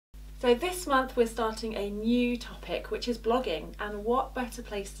So this month we're starting a new topic, which is blogging, and what better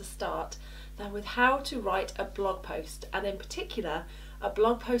place to start than with how to write a blog post, and in particular a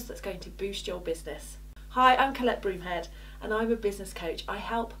blog post that's going to boost your business. Hi, I'm Colette Broomhead and I'm a business coach. I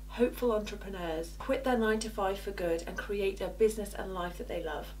help hopeful entrepreneurs quit their 9-to-5 for good and create a business and life that they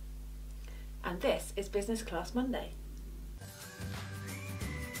love. And this is Business Class Monday.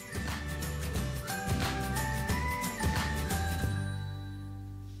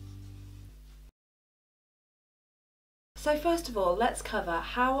 So first of all, let's cover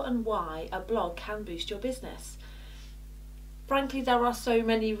how and why a blog can boost your business. Frankly, there are so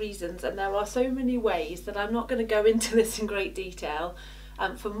many reasons and there are so many ways that I'm not going to go into this in great detail.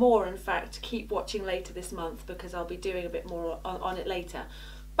 For more, in fact, keep watching later this month because I'll be doing a bit more on it later.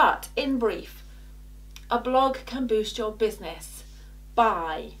 But in brief, a blog can boost your business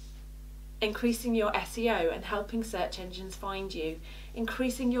by increasing your SEO and helping search engines find you,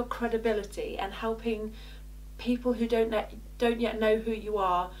 increasing your credibility and helping people who don't yet know who you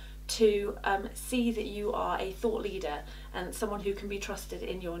are to see that you are a thought leader and someone who can be trusted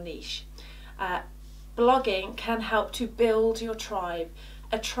in your niche. Blogging can help to build your tribe,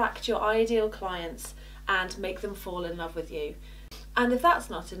 attract your ideal clients and make them fall in love with you. And if that's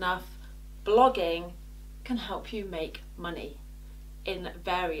not enough, blogging can help you make money in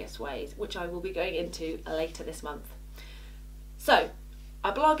various ways, which I will be going into later this month. So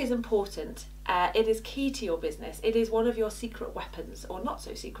a blog is important. It is key to your business. It is one of your secret weapons, or not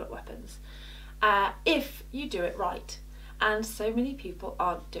so secret weapons, if you do it right. And so many people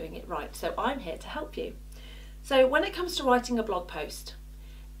aren't doing it right. So I'm here to help you. So when it comes to writing a blog post,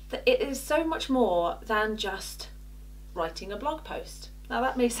 it is so much more than just writing a blog post. Now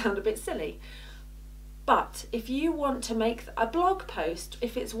that may sound a bit silly, but if you want to make a blog post,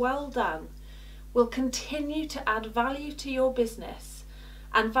 if it's well done, will continue to add value to your business.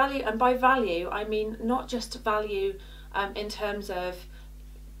 And value, and by value I mean not just value in terms of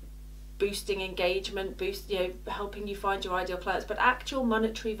boosting engagement, helping you find your ideal clients, but actual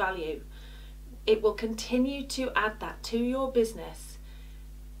monetary value. It will continue to add that to your business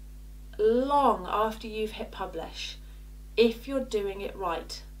long after you've hit publish, if you're doing it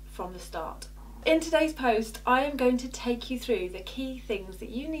right from the start. In today's post, I am going to take you through the key things that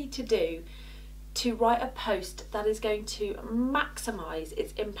you need to do to write a post that is going to maximise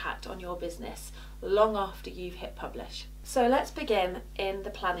its impact on your business long after you've hit publish. So let's begin in the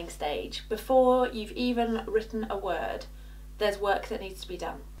planning stage. Before you've even written a word, there's work that needs to be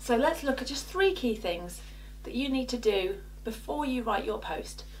done. So let's look at just 3 key things that you need to do before you write your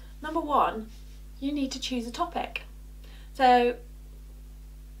post. Number 1, you need to choose a topic. So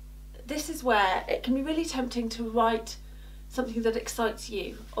this is where it can be really tempting to write something that excites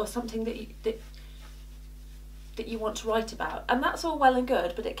you, or something that you want to write about, and that's all well and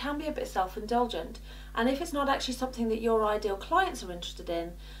good, but it can be a bit self-indulgent, and if it's not actually something that your ideal clients are interested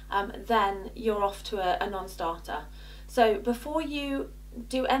in, then you're off to a non-starter. So before you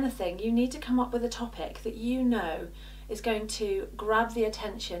do anything, you need to come up with a topic that you know is going to grab the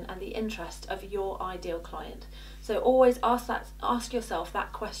attention and the interest of your ideal client. So always ask yourself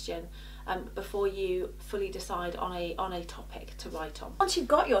that question before you fully decide on a topic to write on. Once you've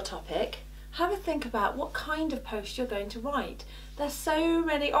got your topic, have a think about what kind of post you're going to write. There's so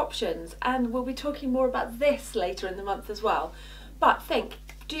many options, and we'll be talking more about this later in the month as well. But think,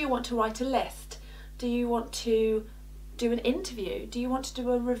 do you want to write a list? Do you want to do an interview? Do you want to do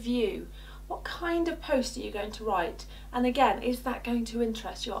a review? What kind of post are you going to write? And again, is that going to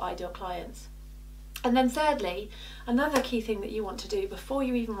interest your ideal clients? And then thirdly, another key thing that you want to do before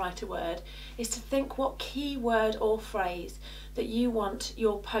you even write a word is to think what key word or phrase that you want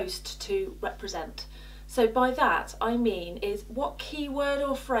your post to represent. So by that I mean is, what key word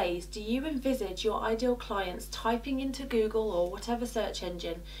or phrase do you envisage your ideal clients typing into Google or whatever search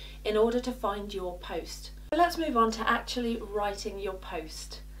engine in order to find your post? So let's move on to actually writing your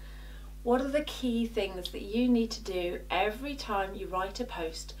post. What are the key things that you need to do every time you write a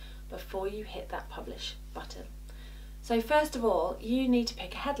post before you hit that publish button? So first of all, you need to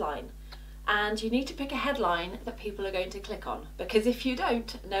pick a headline, and you need to pick a headline that people are going to click on, because if you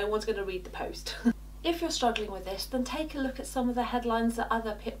don't, no one's going to read the post. If you're struggling with this, then take a look at some of the headlines that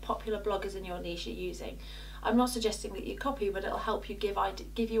other popular bloggers in your niche are using. I'm not suggesting that you copy, but it'll help you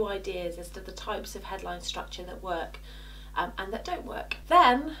give you ideas as to the types of headline structure that work and that don't work.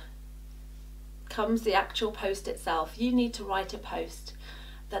 Then comes the actual post itself. You need to write a post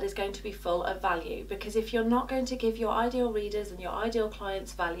that is going to be full of value, because if you're not going to give your ideal readers and your ideal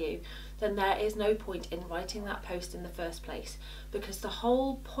clients value, then there is no point in writing that post in the first place, because the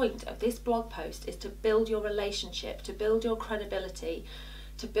whole point of this blog post is to build your relationship, to build your credibility,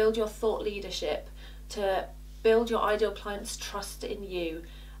 to build your thought leadership, to build your ideal clients' trust in you,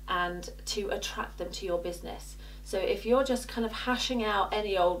 and to attract them to your business. So if you're just kind of hashing out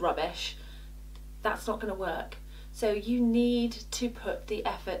any old rubbish, that's not going to work. So you need to put the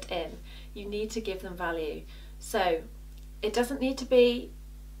effort in. You need to give them value. So it doesn't need to be,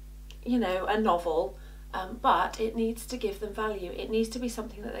 you know, a novel, but it needs to give them value. It needs to be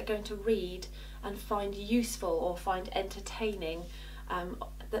something that they're going to read and find useful or find entertaining,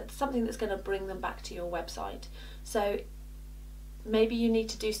 that's something that's going to bring them back to your website. So maybe you need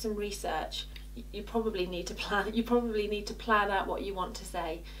to do some research. You probably need to plan out what you want to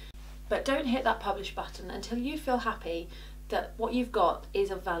say. But don't hit that publish button until you feel happy that what you've got is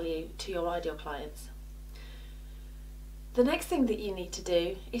of value to your ideal clients. The next thing that you need to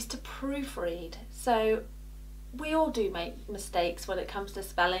do is to proofread. So we all do make mistakes when it comes to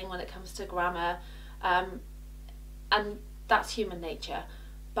spelling, when it comes to grammar, and that's human nature.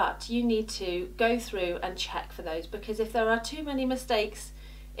 But you need to go through and check for those, because if there are too many mistakes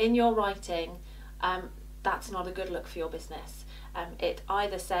in your writing, that's not a good look for your business. It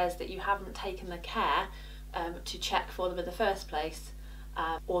either says that you haven't taken the care to check for them in the first place,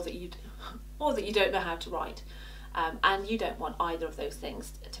 or that you don't know how to write, and you don't want either of those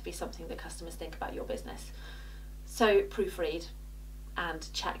things to be something that customers think about your business. So proofread and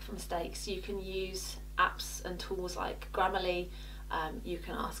check for mistakes. You can use apps and tools like Grammarly. You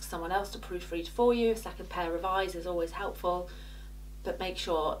can ask someone else to proofread for you. A second pair of eyes is always helpful, but make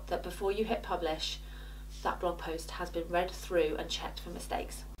sure that before you hit publish, that blog post has been read through and checked for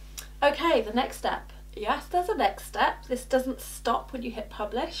mistakes. Okay, the next step. Yes, there's a next step. This doesn't stop when you hit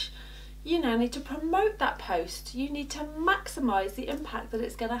publish. You now need to promote that post. You need to maximize the impact that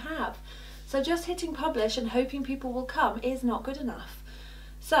it's going to have. So just hitting publish and hoping people will come is not good enough.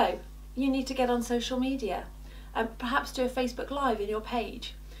 So you need to get on social media. Perhaps do a Facebook Live in your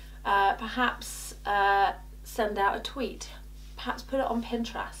page. Perhaps send out a tweet. Perhaps put it on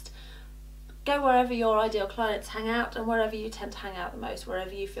Pinterest. Go wherever your ideal clients hang out and wherever you tend to hang out the most,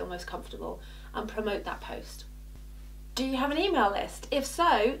 wherever you feel most comfortable, and promote that post. Do you have an email list? If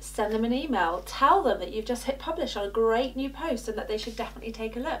so, send them an email. Tell them that you've just hit publish on a great new post and that they should definitely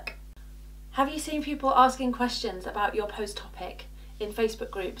take a look. Have you seen people asking questions about your post topic in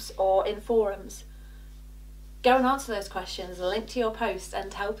Facebook groups or in forums? Go and answer those questions, link to your post,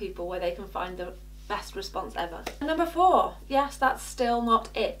 and tell people where they can find the best response ever. And number 4, yes, that's still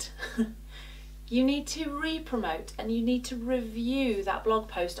not it. You need to re-promote and you need to review that blog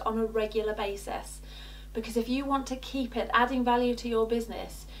post on a regular basis, because if you want to keep it adding value to your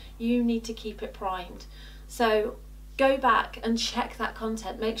business, you need to keep it primed. So go back and check that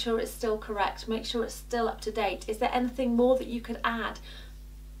content, make sure it's still correct, make sure it's still up to date. Is there anything more that you could add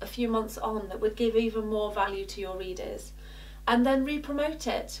a few months on that would give even more value to your readers? And then re-promote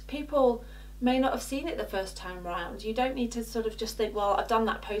it. People may not have seen it the first time round. You don't need to sort of just think, well, I've done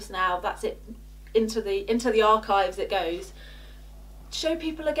that post now, that's it, into the archives it goes. Show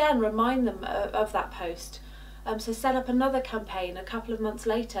people again, remind them of that post. So set up another campaign a couple of months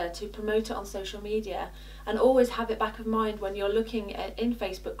later to promote it on social media, and always have it back of mind when you're looking in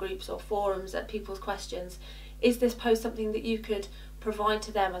Facebook groups or forums at people's questions. Is this post something that you could provide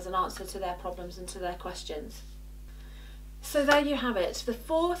to them as an answer to their problems and to their questions? So there you have it, the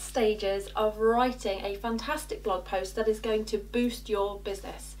 4 stages of writing a fantastic blog post that is going to boost your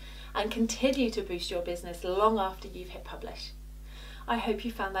business and continue to boost your business long after you've hit publish. I hope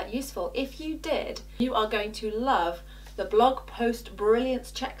you found that useful. If you did, you are going to love the blog post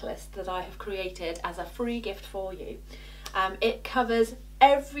brilliance checklist that I have created as a free gift for you. It covers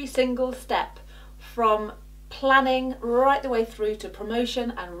every single step from planning right the way through to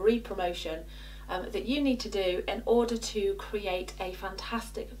promotion and re-promotion that you need to do in order to create a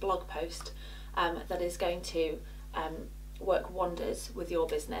fantastic blog post that is going to work wonders with your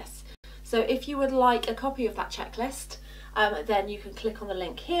business. So if you would like a copy of that checklist, then you can click on the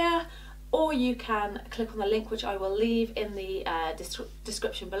link here, or you can click on the link which I will leave in the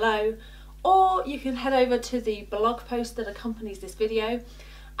description below, or you can head over to the blog post that accompanies this video,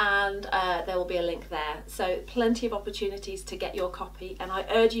 and there will be a link there. So plenty of opportunities to get your copy, and I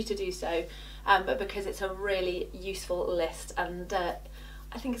urge you to do so, because it's a really useful list, and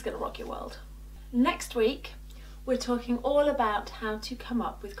I think it's going to rock your world. Next week we're talking all about how to come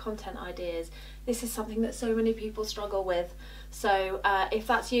up with content ideas. This is something that so many people struggle with. So if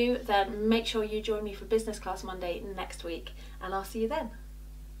that's you, then make sure you join me for Business Class Monday next week, and I'll see you then.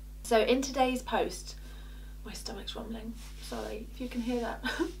 So in today's post, my stomach's rumbling, sorry if you can hear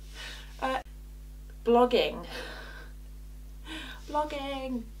that. Blogging.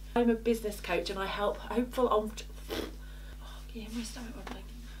 I'm a business coach and I help hopeful oh, yeah, my stomach rumbling.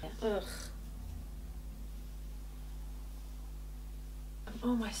 Ugh.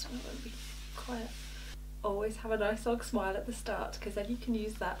 Oh, my smile won't be quiet. Always have a nice long smile at the start, because then you can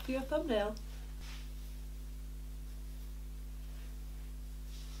use that for your thumbnail.